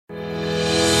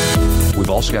We've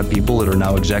also got people that are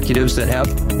now executives that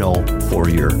have no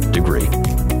 4-year degree.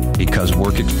 Because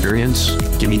work experience,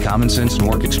 give me common sense and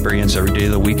work experience every day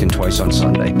of the week and twice on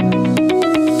Sunday.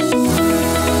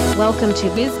 Welcome to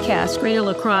BizCast Greater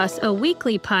La Crosse, a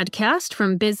weekly podcast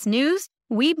from Biz News.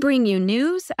 We bring you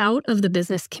news out of the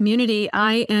business community.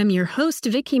 I am your host,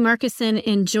 Vicki Markison,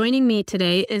 and joining me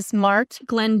today is Mart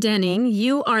Glendenning.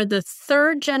 You are the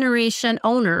third generation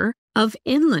owner of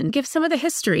Inland. Give some of the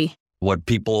history. What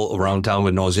people around town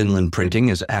would know as Inland Printing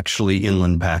is actually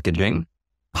Inland Packaging.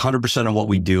 100% of what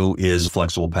we do is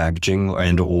flexible packaging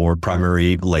and or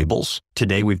primary labels.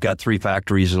 Today, we've got 3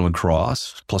 factories in La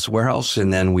Crosse, plus a warehouse,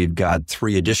 and then we've got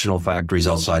 3 additional factories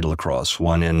outside of La Crosse,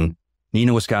 one in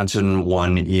Neenah, Wisconsin,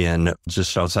 one in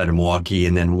just outside of Milwaukee,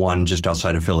 and then one just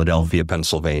outside of Philadelphia,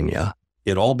 Pennsylvania.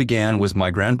 It all began with my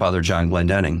grandfather, John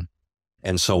Glendenning.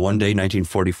 And so one day,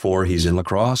 1944, he's in La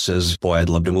Crosse, says, boy, I'd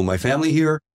love to move my family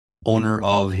here. Owner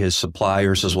of his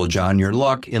supplier says, well, John, you're in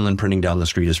luck. Inland Printing down the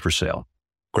street is for sale.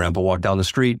 Grandpa walked down the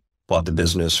street, bought the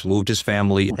business, moved his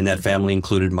family, and that family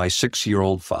included my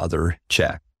 6-year-old father,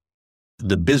 Jack.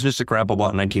 The business that Grandpa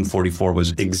bought in 1944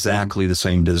 was exactly the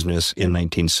same business in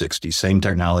 1960. Same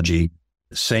technology,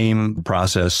 same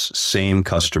process, same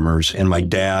customers, and my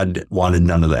dad wanted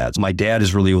none of that. My dad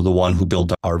is really the one who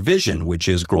built our vision, which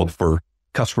is growth for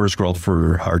customers, growth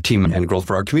for our team, and growth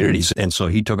for our communities. And so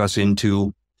he took us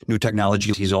into new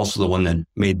technology. He's also the one that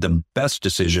made the best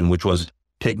decision, which was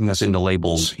taking us into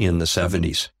labels in the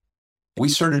 70s. We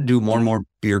started to do more and more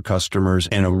beer customers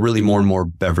and really more and more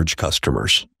beverage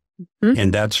customers. Mm-hmm.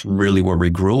 And that's really where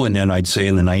we grew. And then I'd say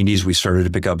in the 90s, we started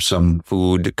to pick up some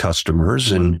food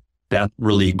customers, and that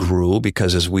really grew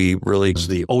because as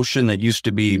the ocean that used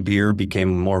to be beer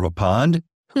became more of a pond,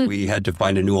 we had to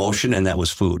find a new ocean, and that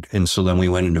was food. And so then we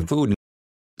went into food.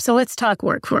 So let's talk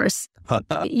workforce.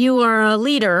 You are a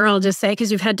leader, I'll just say,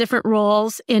 because you've had different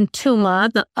roles in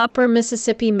TUMA, the Upper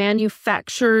Mississippi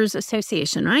Manufacturers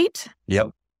Association, right?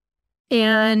 Yep.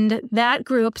 And that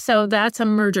group, so that's a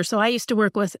merger. So I used to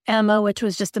work with Emma, which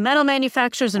was just the metal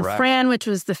manufacturers, and Fran, which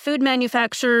was the food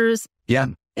manufacturers. Yeah.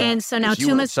 And so now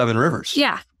TUMA. Seven Rivers.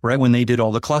 Yeah. Right when they did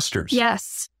all the clusters.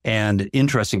 Yes. And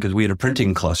interesting because we had a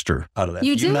printing cluster out of that.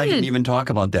 You did. And I didn't even talk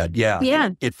about that. Yeah.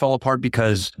 Yeah. It fell apart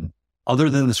because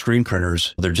other than the screen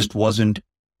printers, there just wasn't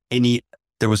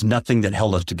there was nothing that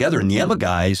held us together. And the Emma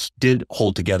guys did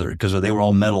hold together because they were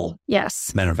all metal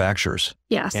manufacturers.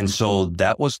 Yes. And so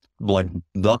that was like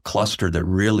the cluster that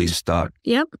really stuck.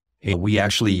 Yep. And we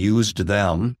actually used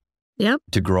them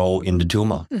to grow into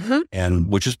TUMA, and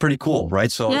which is pretty cool,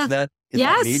 right? So is that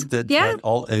neat?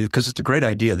 Because it's a great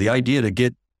idea. The idea to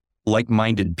get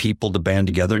like-minded people to band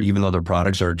together, even though their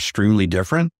products are extremely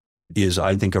different, is,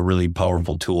 I think, a really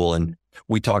powerful tool. And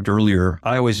we talked earlier,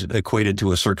 I always equated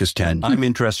to a circus tent. I'm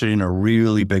interested in a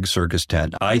really big circus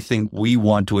tent. I think we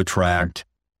want to attract,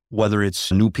 whether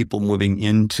it's new people moving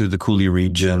into the Coulee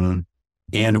region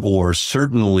and or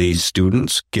certainly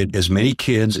students, get as many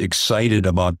kids excited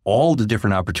about all the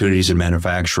different opportunities in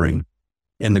manufacturing.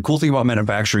 And the cool thing about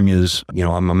manufacturing is,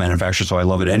 I'm a manufacturer, so I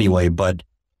love it anyway, but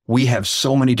we have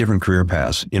so many different career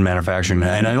paths in manufacturing.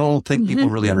 And I don't think people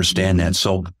really understand that.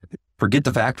 So forget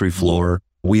the factory floor.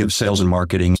 We have sales and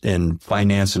marketing and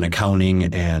finance and accounting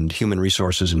and human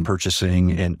resources and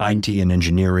purchasing and IT and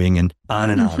engineering and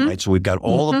on, right? So we've got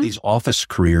all of these office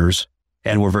careers,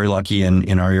 and we're very lucky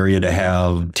in our area to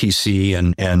have TC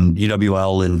and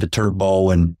UWL and Viterbo.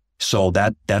 And so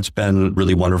that's been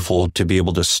really wonderful to be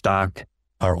able to stock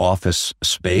our office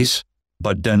space.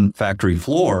 But then factory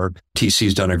floor,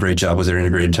 TC's done a great job with their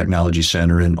integrated technology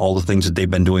center and all the things that they've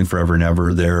been doing forever and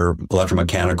ever. Their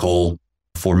electromechanical,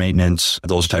 for maintenance,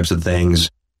 those types of things,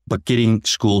 but getting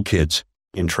school kids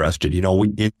interested.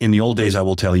 In the old days, I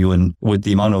will tell you, and with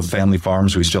the amount of family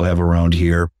farms we still have around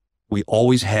here, we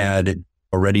always had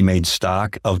a ready-made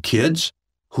stock of kids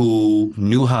who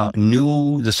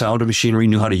knew the sound of machinery,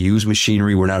 knew how to use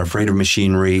machinery, were not afraid of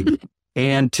machinery.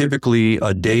 And typically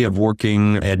a day of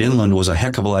working at Inland was a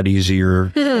heck of a lot easier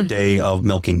day of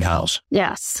milking cows.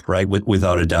 Yes. Right.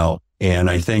 Without a doubt. And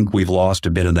I think we've lost a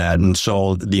bit of that. And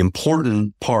so the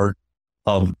important part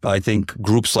of, I think,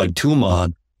 groups like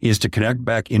TUMA is to connect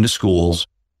back into schools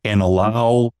and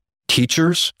allow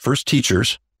teachers, first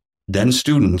teachers, then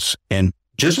students, and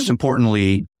just as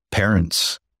importantly,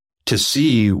 parents to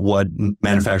see what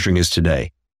manufacturing is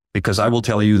today. Because I will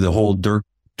tell you the whole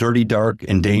dirty, dark,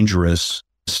 and dangerous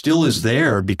still is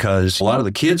there because a lot of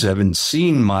the kids haven't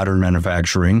seen modern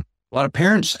manufacturing. A lot of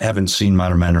parents haven't seen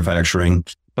modern manufacturing,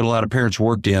 but a lot of parents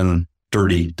worked in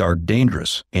dirty, dark,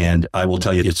 dangerous. And I will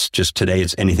tell you, it's just today,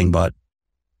 it's anything but.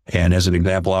 And as an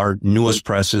example, our newest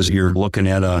presses, you're looking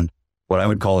at a what I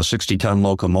would call a 60-ton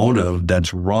locomotive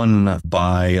that's run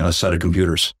by a set of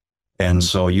computers. And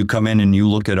so you come in and you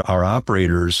look at our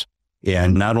operators,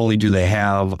 and not only do they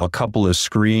have a couple of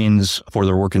screens for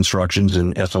their work instructions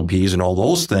and SOPs and all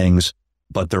those things,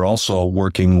 but they're also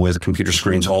working with computer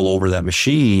screens all over that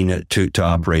machine to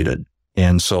operate it.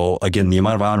 And so, again, the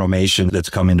amount of automation that's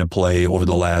come into play over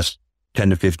the last 10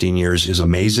 to 15 years is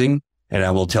amazing. And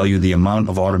I will tell you the amount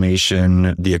of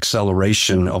automation, the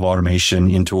acceleration of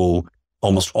automation into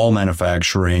almost all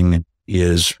manufacturing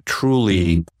is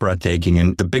truly breathtaking.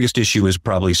 And the biggest issue is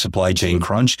probably supply chain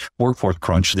crunch, workforce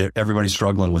crunch. Everybody's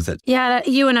struggling with it. Yeah,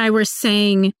 you and I were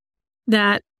saying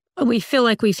that we feel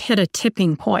like we've hit a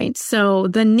tipping point. So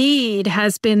the need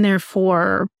has been there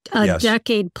for a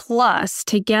decade plus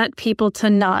to get people to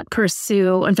not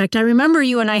pursue. In fact, I remember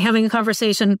you and I having a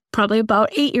conversation probably about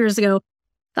 8 years ago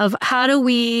of how do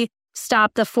we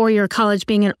stop the 4-year college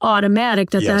being an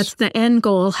automatic, that's the end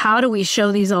goal. How do we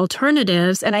show these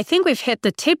alternatives? And I think we've hit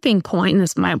the tipping point, and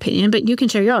this is my opinion, but you can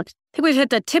share your own. I think we've hit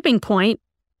the tipping point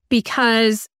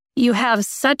because you have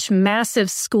such massive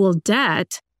school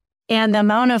debt, and the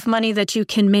amount of money that you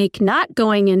can make not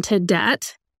going into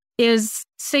debt is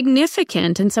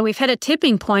significant. And so we've hit a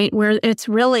tipping point where it's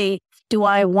really, do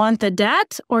I want the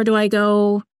debt or do I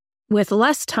go with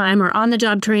less time or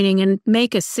on-the-job training and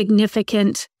make a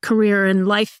significant career and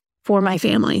life for my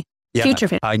family, future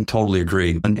family? I totally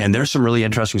agree. And there's some really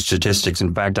interesting statistics.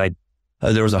 In fact,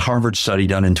 there was a Harvard study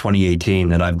done in 2018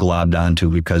 that I've globbed onto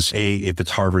because, if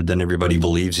it's Harvard, then everybody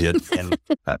believes it, and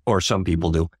or some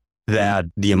people do. That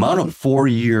the amount of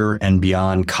 4-year and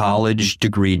beyond college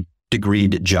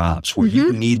degreed jobs where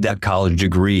you need that college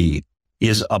degree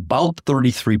is about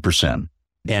 33%.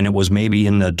 And it was maybe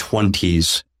in the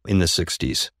 20s, in the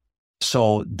 60s.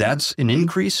 So that's an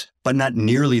increase, but not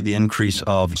nearly the increase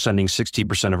of sending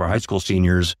 60% of our high school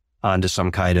seniors onto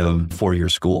some kind of 4-year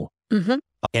school.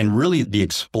 And really the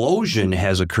explosion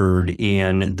has occurred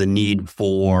in the need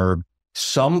for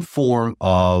some form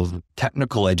of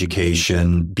technical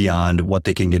education beyond what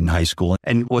they can get in high school.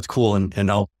 And what's cool, and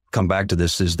I'll come back to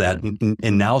this, is that,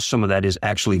 and now some of that is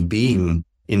actually being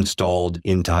installed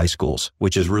into high schools,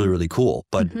 which is really, really cool.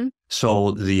 But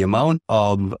so the amount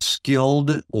of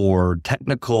skilled or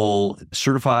technical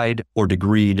certified or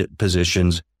degreed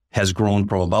positions has grown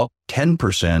from about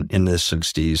 10% in the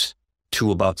 60s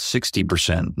to about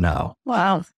 60% now.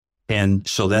 Wow. And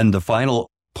so then the final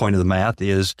point of the math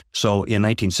is, so in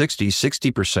 1960,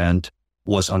 60%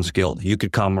 was unskilled. You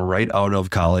could come right out of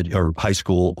college or high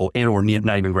school or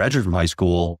not even graduate from high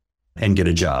school and get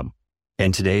a job.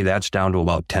 And today that's down to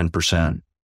about 10%.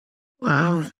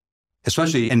 Wow.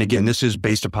 Especially, and again, this is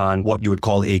based upon what you would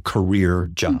call a career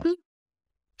job.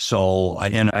 So,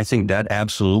 and I think that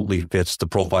absolutely fits the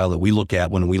profile that we look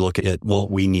at when we look at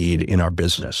what we need in our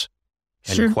business.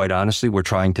 And quite honestly, we're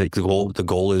trying to, the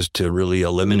goal is to really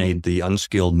eliminate the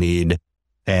unskilled need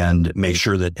and make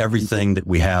sure that everything that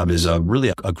we have is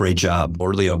really a great job,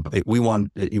 or really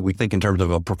we think in terms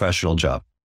of a professional job.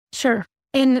 Sure.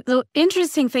 And the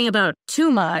interesting thing about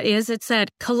TUMA is it's that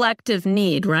collective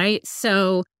need, right?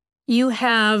 So you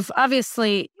have,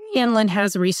 obviously, Inland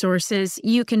has resources.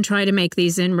 You can try to make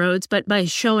these inroads, but by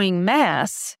showing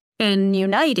mass and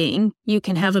uniting, you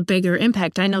can have a bigger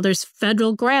impact. I know there's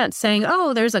federal grants saying,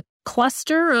 there's a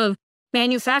cluster of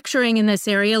manufacturing in this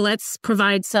area. Let's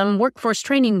provide some workforce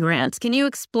training grants. Can you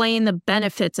explain the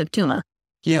benefits of TUMA?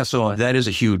 Yeah, so that is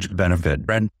a huge benefit.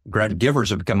 Grant givers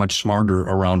have become much smarter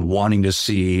around wanting to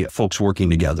see folks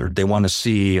working together. They want to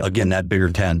see, again, that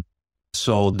bigger tent.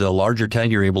 So the larger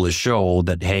tent, you're able to show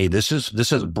that, hey, this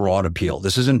has broad appeal.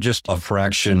 This isn't just a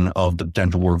fraction of the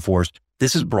potential workforce.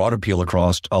 This is broad appeal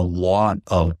across a lot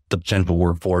of the potential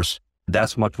workforce.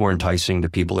 That's much more enticing to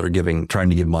people that are trying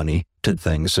to give money to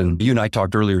things. And you and I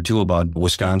talked earlier too about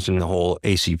Wisconsin, the whole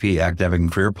ACP, Academic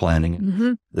and Career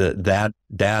Planning.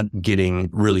 That getting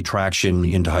really traction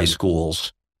into high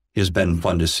schools has been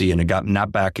fun to see. And it got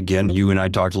not back again. You and I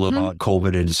talked a little about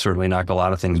COVID. It certainly knocked a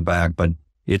lot of things back, but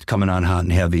it's coming on hot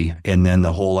and heavy. And then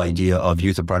the whole idea of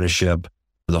youth apprenticeship,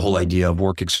 the whole idea of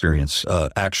work experience,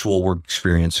 actual work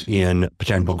experience in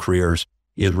potential careers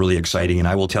is really exciting. And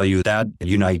I will tell you that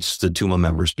unites the TUMA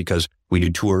members because we do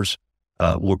tours.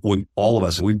 All of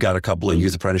us, we've got a couple of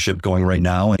youth apprenticeship going right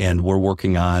now, and we're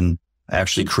working on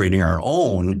actually creating our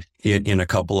own in a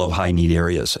couple of high need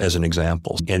areas as an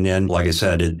example. And then, like I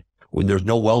said, there's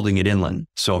no welding at Inland.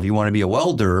 So if you want to be a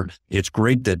welder, it's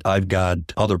great that I've got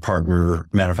other partner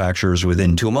manufacturers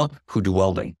within TUMA who do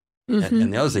welding.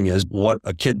 And the other thing is, what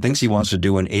a kid thinks he wants to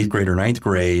do in 8th grade or 9th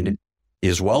grade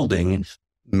is welding.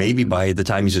 maybe by the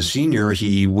time he's a senior,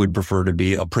 he would prefer to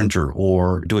be a printer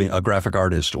or doing a graphic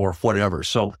artist or whatever.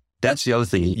 So that's the other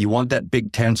thing. You want that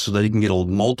big tent so that you can get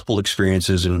multiple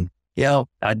experiences. And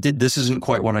this isn't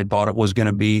quite what I thought it was going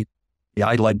to be. Yeah,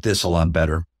 I like this a lot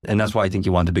better. And that's why I think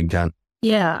you want the big tent.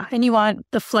 Yeah. And you want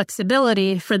the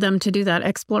flexibility for them to do that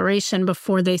exploration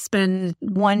before they spend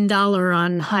 $1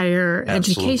 on higher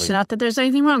education. Not that there's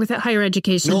anything wrong with that higher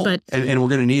education, but... And we're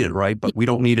going to need it, right? But we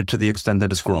don't need it to the extent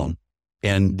that it's grown.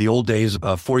 And the old days,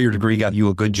 a 4-year degree got you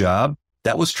a good job.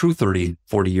 That was true 30,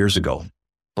 40 years ago,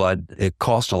 but it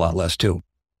cost a lot less too.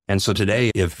 And so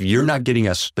today, if you're not getting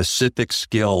a specific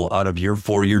skill out of your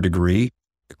 4-year degree,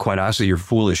 quite honestly, you're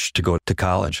foolish to go to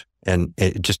college. And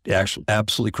it just actually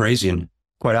absolutely crazy. And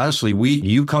quite honestly,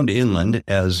 you come to Inland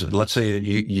as, let's say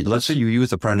you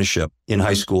youth apprenticeship in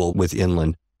high school with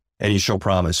Inland and you show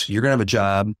promise. You're going to have a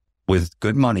job with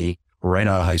good money right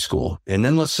out of high school. And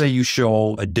then let's say you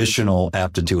show additional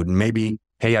aptitude and maybe,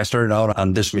 hey, I started out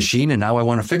on this machine and now I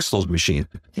want to fix those machines.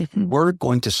 We're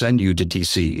going to send you to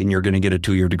TC and you're going to get a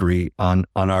 2-year degree on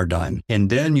our dime. And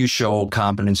then you show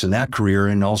competence in that career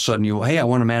and all of a sudden hey, I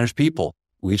want to manage people.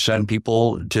 We send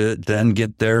people to then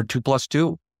get their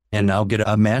 2+2 and now get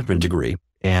a management degree.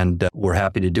 And we're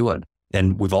happy to do it.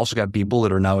 And we've also got people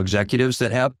that are now executives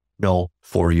that have no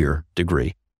 4-year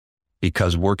degree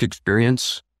because work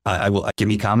experience, I will give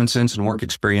me common sense and work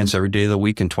experience every day of the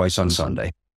week and twice on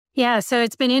Sunday. Yeah. So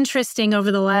it's been interesting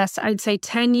over the last, I'd say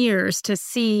 10 years to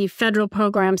see federal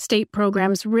programs, state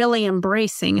programs really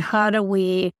embracing how do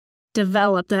we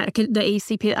develop the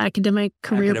ACP, Academic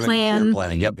Career Plan.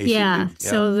 Yep, ACP. Yeah.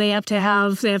 So they have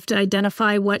to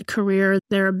identify what career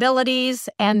their abilities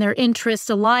and their interests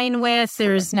align with.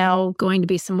 There's now going to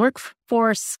be some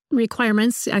workforce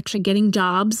requirements, actually getting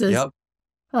jobs as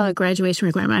graduation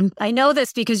requirement. I know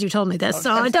this because you told me this,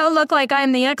 so I don't look like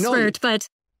I'm the expert, but...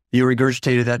 You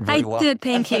regurgitated that very well. I did,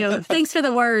 thank you. Thanks for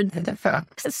the word.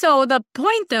 So the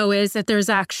point, though, is that there's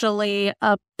actually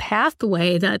a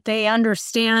pathway that they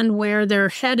understand where they're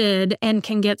headed and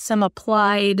can get some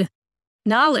applied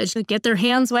knowledge, get their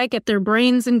hands wet, get their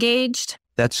brains engaged.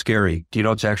 That's scary. Do you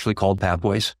know it's actually called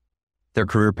pathways? They're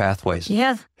career pathways.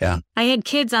 Yeah. I had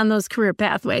kids on those career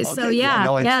pathways. Okay.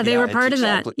 So they were part of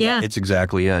that. Yeah. It's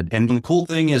exactly it. And the cool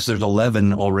thing is there's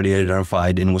 11 already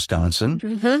identified in Wisconsin.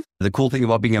 Mm-hmm. The cool thing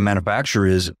about being a manufacturer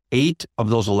is 8 of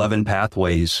those 11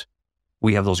 pathways,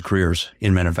 we have those careers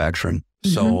in manufacturing. Mm-hmm.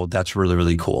 So that's really,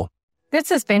 really cool. This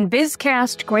has been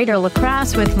BizCast Greater La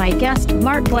Crosse with my guest,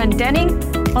 Mark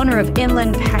Glendenning, owner of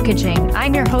Inland Packaging.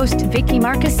 I'm your host, Vicki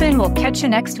Markison. We'll catch you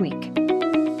next week.